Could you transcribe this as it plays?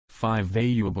5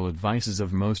 valuable advices of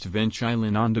most Venerable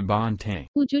Shilananda Bhante.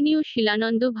 পূজনীয়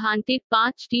শিলানন্দ ভান্তের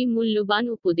 5টি মূল্যবান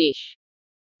উপদেশ।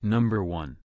 Number 1.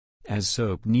 As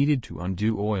soap needed to undo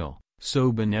oil, so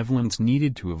benevolence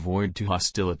needed to avoid to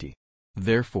hostility.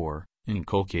 Therefore,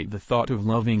 inculcate the thought of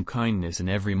loving kindness in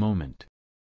every moment.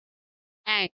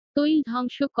 1. তৈল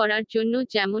ধ্বংস করার জন্য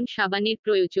যেমন সাবানের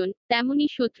প্রয়োজন, তেমনি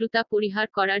শত্রুতা পরিহার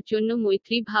করার জন্য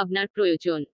মৈত্রী ভাবনার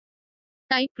প্রয়োজন।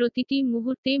 তাই প্রতিটি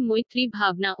মুহূর্তে মৈত্রী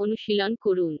ভাবনা অনুশীলন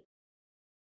করুন।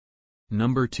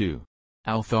 Number 2.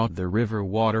 Although the river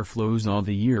water flows all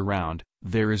the year round,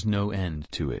 there is no end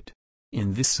to it. In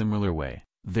this similar way,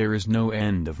 there is no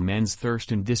end of man's thirst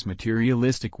in this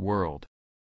materialistic world.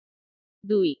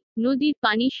 2. নদীর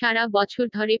পানি সারা বছর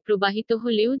ধরে প্রবাহিত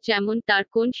হলেও যেমন তার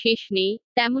কোন শেষ নেই,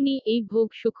 তেমনি এই ভোগ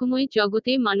সুখময়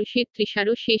জগতে মানুষের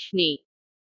তৃষারও শেষ নেই।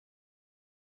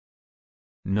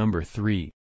 Number 3.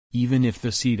 Even if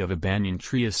the seed of a banyan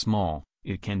tree is small,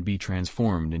 it can be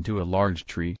transformed into a large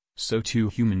tree, so too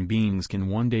human beings can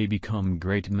one day become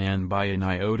great man by an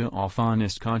iota of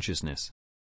honest consciousness.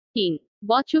 3.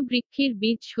 বৃক্ষের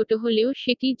বীজ ছোট হলেও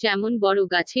সেটি যেমন বড়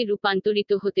গাছে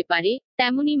রূপান্তরিত হতে পারে,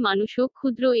 তেমনি মানুষও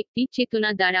ক্ষুদ্র একটি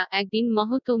চেতনা দ্বারা একদিন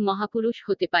মহৎ ও মহাপুরুষ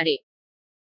হতে পারে।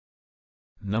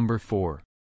 Number 4.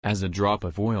 As a drop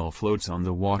of oil floats on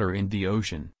the water in the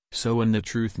ocean, so can the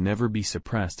truth never be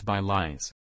suppressed by lies.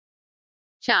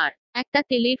 4. একটা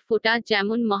তেলের ফোঁটা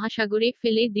যেমন মহাসাগরে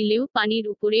ফেলে দিলেও পানির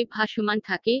উপরে ভাসমান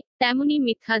থাকে, তেমনি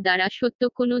মিথ্যা দ্বারা সত্য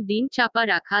কোনো দিন চাপা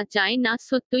রাখা যায় না,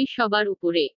 সত্যই সবার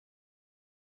উপরে।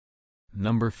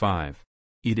 Number 5.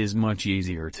 It is much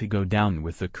easier to go down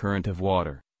with the current of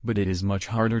water, but it is much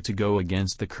harder to go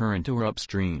against the current or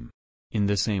upstream. In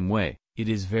the same way, it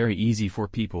is very easy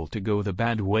for people to go the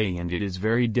bad way and it is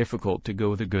very difficult to go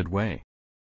the good way.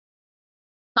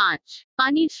 5.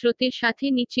 পানির স্রোতের সাথে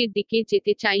নিচের দিকে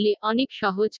যেতে চাইলে অনেক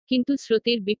সহজ, কিন্তু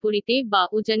স্রোতের বিপরীতে বা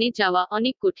উজানে যাওয়া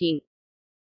অনেক কঠিন।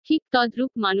 ঠিক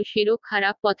তদ্রূপ মানুষেরও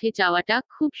খারাপ পথে যাওয়াটা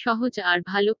খুব সহজ আর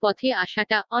ভালো পথে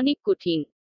আসাটা অনেক কঠিন।